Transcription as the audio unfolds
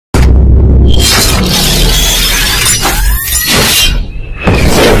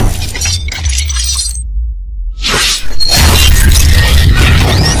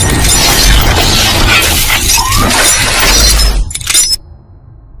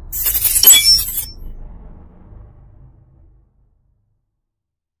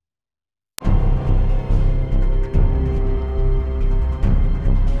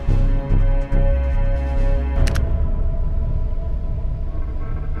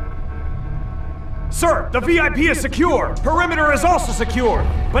Sir, the VIP is secure. Perimeter is also secure.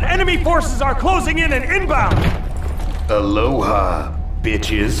 But enemy forces are closing in and inbound. Aloha,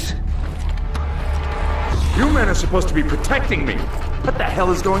 bitches. You men are supposed to be protecting me. What the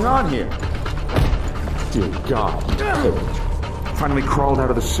hell is going on here? Dear God. Finally crawled out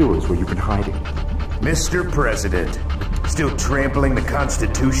of the sewers where you've been hiding. Mr. President, still trampling the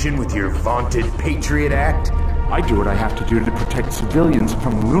Constitution with your vaunted Patriot Act? I do what I have to do to protect civilians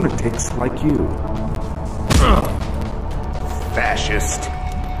from lunatics like you. Fascist.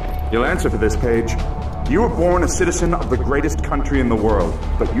 You'll answer for this, Paige. You were born a citizen of the greatest country in the world,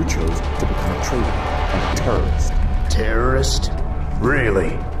 but you chose to become a traitor and a terrorist. Terrorist?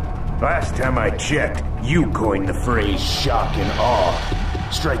 Really? Last time I checked, you coined the phrase shock and awe.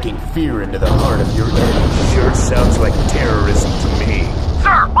 Striking fear into the heart of your enemy sure sounds like terrorism to me.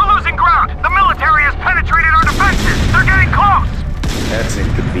 Sir, we're losing ground! The military has penetrated our defenses! They're getting close! That's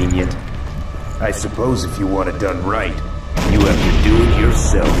inconvenient. I suppose if you want it done right, you have to do it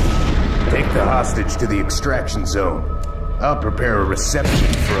yourself. Take the hostage to the extraction zone. I'll prepare a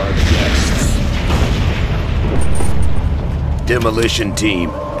reception for our guests. Demolition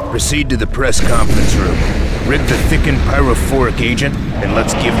team, proceed to the press conference room. Rig the thickened pyrophoric agent, and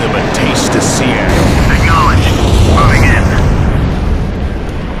let's give them a taste of Seattle. Acknowledged. Moving in.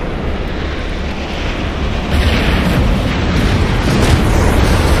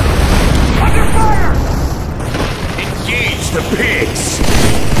 The pigs!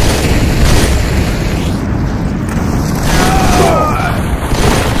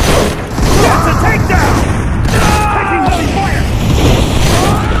 That's a takedown! Taking heavy fire!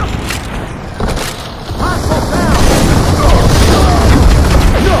 Hostile down!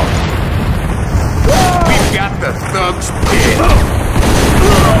 We've got the thugs pinned.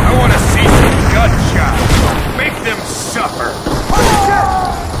 I want to see some gunshots. Make them suffer.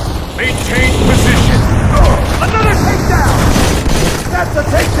 Maintain position. Another takedown! That's a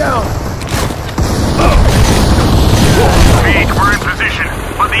takedown! Page, we're in position,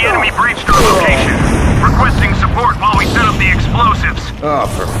 but the enemy breached our location. Requesting support while we set up the explosives. Oh,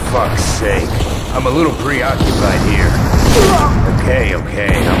 for fuck's sake. I'm a little preoccupied here. Okay,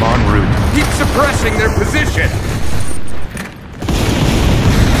 I'm en route. Keep suppressing their position!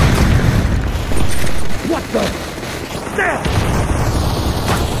 What the? Damn!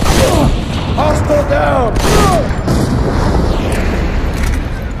 Hostile down!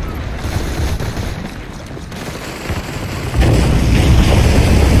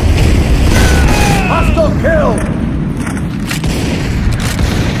 Hostile killed!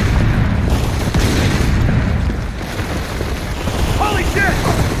 Holy shit!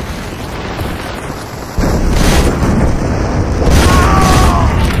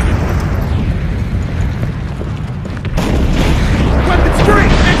 Weapons free!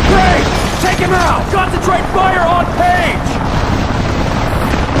 It's great! Take him out! Concentrate fire on Page!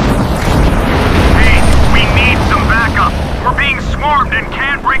 Page, we need some backup. We're being swarmed and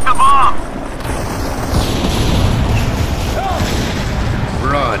can't break the bomb.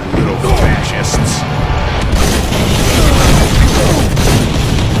 Run, little fascists.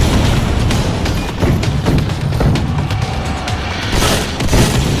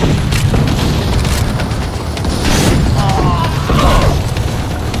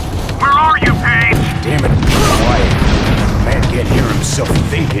 Damn it, be quiet. Man can't hear himself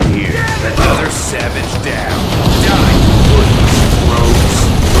thinking here. Another savage down. Die, pussies, rogues.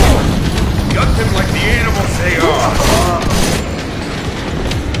 Gut them like the animals they are.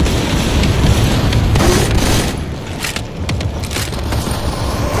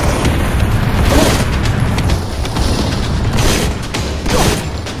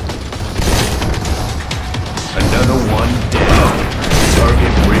 Another one down.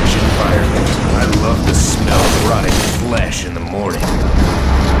 Target-rich environment. I love the smell of rotting flesh in the morning.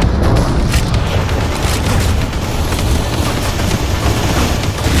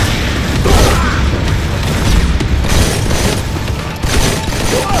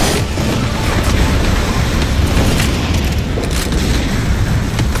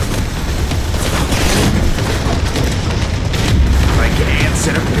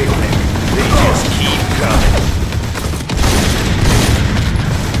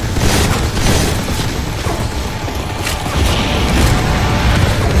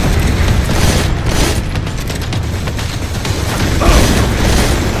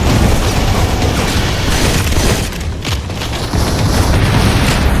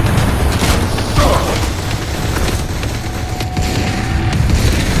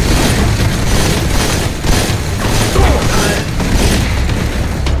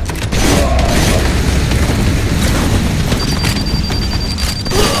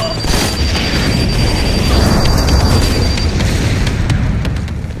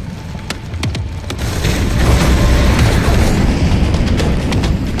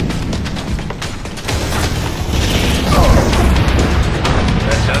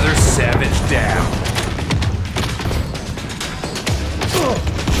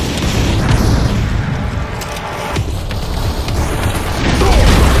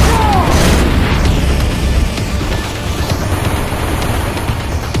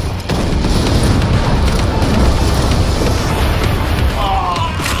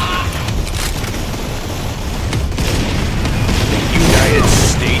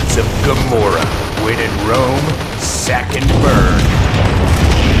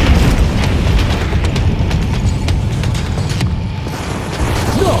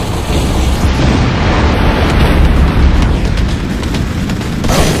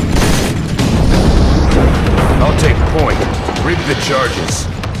 charges.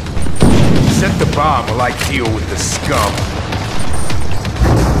 Set the bomb while I deal with the scum.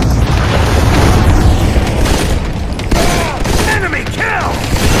 Enemy kill!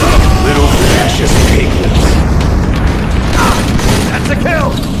 Little fascist piglets. That's a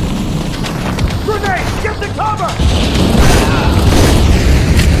kill! Grenade! Get the cover!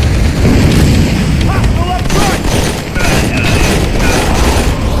 Hostile up front!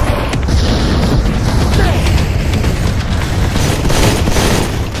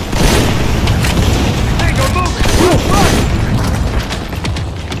 Tango moving! Run!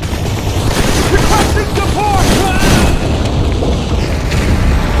 Requesting support!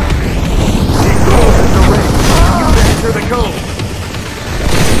 Enter the cove!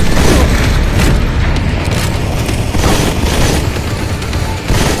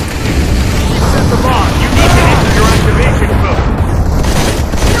 Set the bomb! You need to enter your activation code!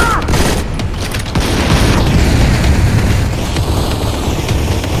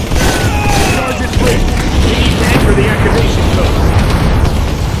 Charge is free! You need to enter the activation code!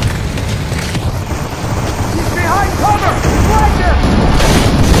 He's behind cover! Flag him!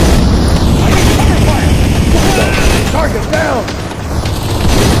 I need cover fire! Target down!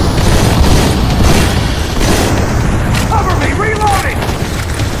 Cover me! Reloading!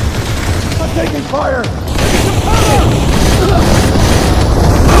 I'm taking fire!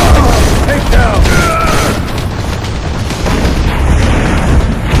 Take down!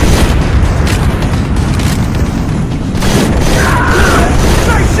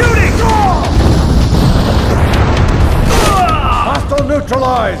 Nice shooting! Hostile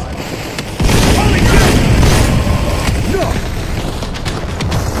neutralized! Holy shit! No!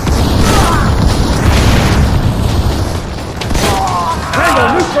 Tango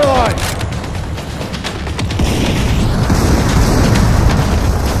neutralized!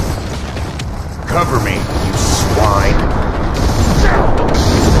 Cover me, you swine.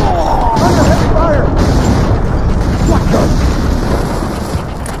 Under heavy fire! What gun?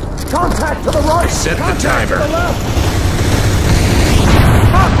 Contact to the right! Set the Contact timer. to the left!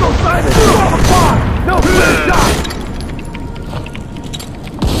 Hostile sighted! No clear shot!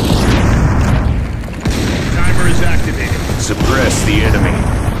 Timer is activated. Suppress the enemy.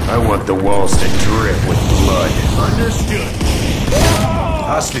 I want the walls to drip with blood. Understood.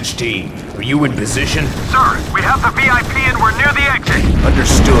 Hostage team, are you in position? Sir, we have the VIP and we're near the exit.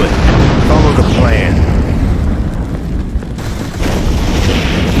 Understood. Follow the plan.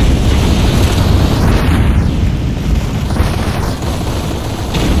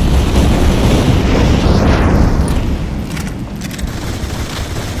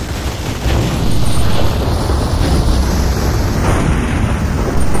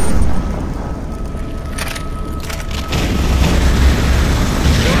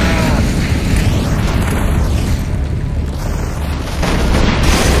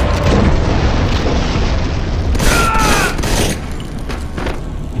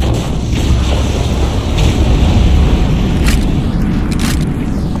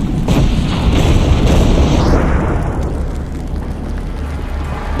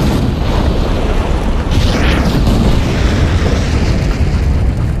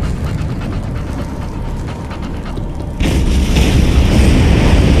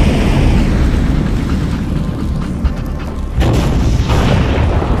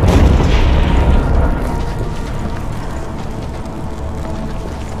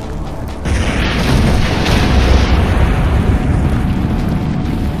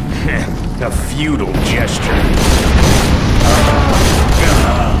 A futile gesture.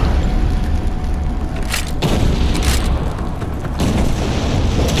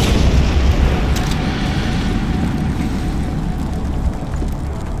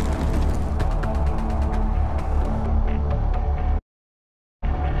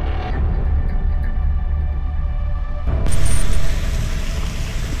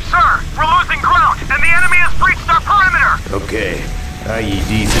 Sir, we're losing ground, and the enemy has breached our perimeter! Okay.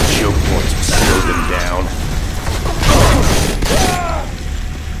 IEDs and choke points will slow them down.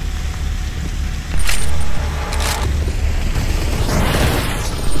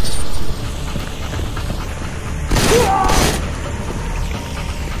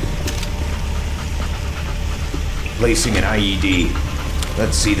 Placing an IED.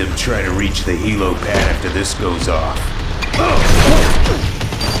 Let's see them try to reach the helo pad after this goes off.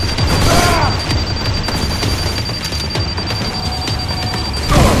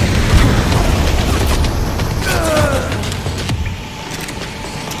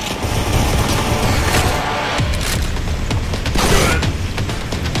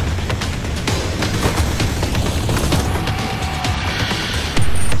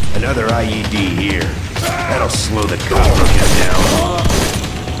 Another IED here. That'll slow the cockroaches down.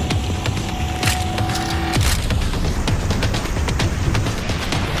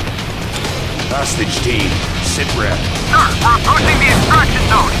 Hostage team, sit rep. Sir, we're approaching the extraction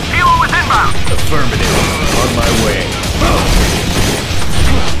zone. Helo is inbound. Affirmative. On my way.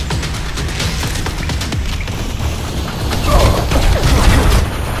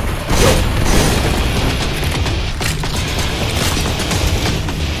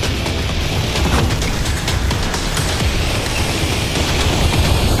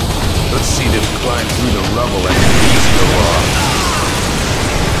 Let's see them climb through the rubble and the bees go off.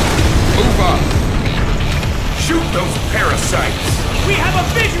 Move up! Shoot those parasites! We have a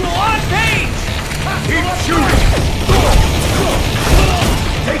visual on page! Keep shooting!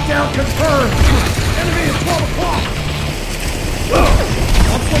 Takedown confirmed! Enemy is 12 o'clock!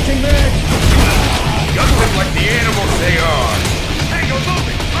 I'm switching mag! Gun them like the animals they are! Tango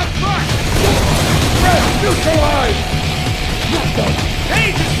moving! Up front! Red, neutralized!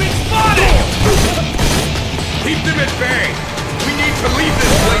 Page has been spotted! Keep them at bay! We need to leave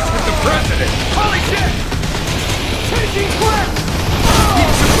this place with the president! Holy shit! Changing course!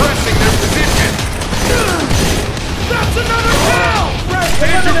 Keep suppressing their position! That's another kill!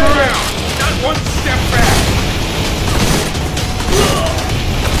 Stand your ground! Not one step back!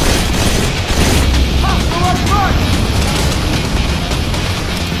 Hostile up front!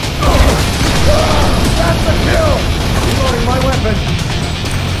 That's a kill! Reloading my weapon!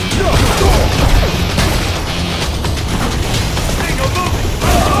 Tango moving!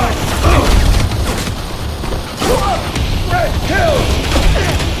 Red kill!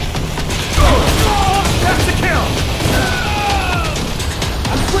 That's the kill!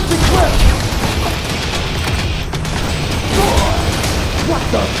 I'm switching clip! What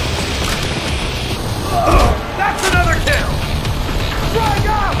the? That's another kill! Drying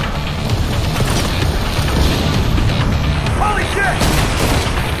out! Holy shit!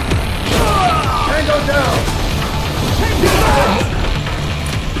 Tango down! Tango down!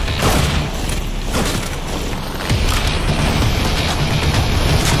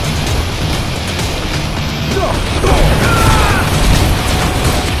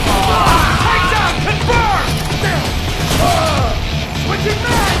 Takedown confirmed! Switching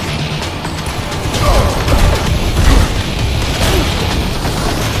mag!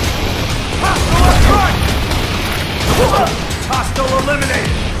 Hostile up front! Hostile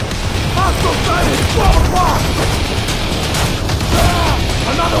eliminated! Hostile sighted! 12 o'clock!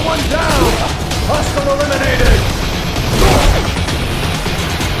 Another one down! Hostile eliminated!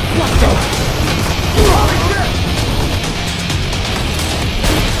 What the? Holy shit!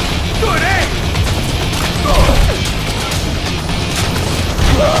 Good aim!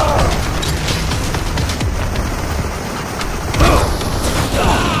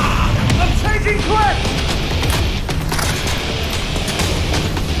 I'm changing clip!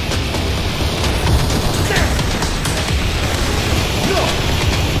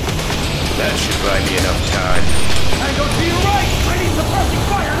 That should buy me enough time. Tango to your right! I need suppressing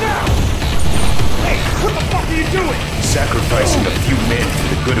fire now! Hey, what the fuck are you doing? Sacrificing a few men for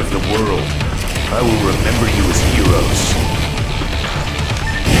the good of the world. I will remember you as heroes.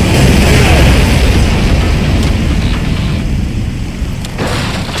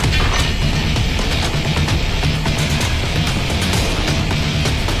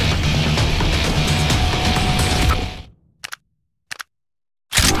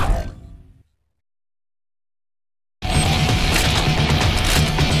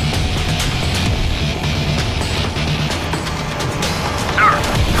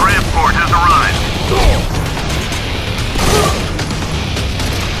 Transport has arrived.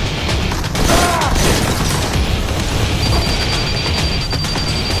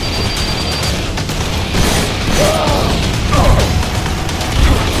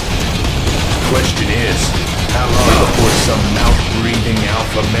 Question is, how long before some mouth-breathing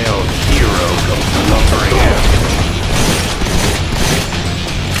alpha male hero comes lumbering after me?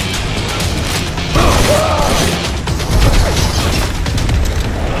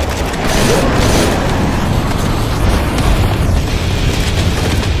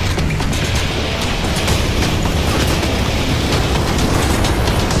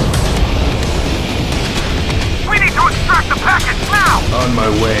 We need to extract the package now! On my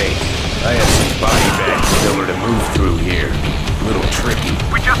way. I have some body bags filler to move through here. A little tricky.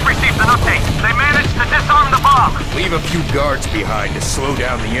 We just received an update. They managed to disarm the bomb. Leave a few guards behind to slow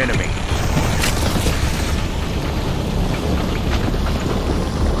down the enemy.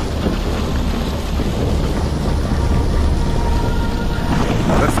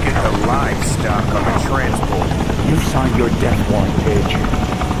 Let's get the livestock on the transport. You signed your death warrant, Page.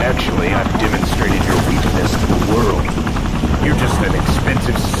 Actually, I've demonstrated your weakness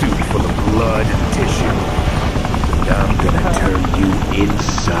blood and tissue. I'm gonna turn you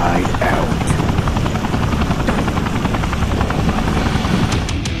inside out.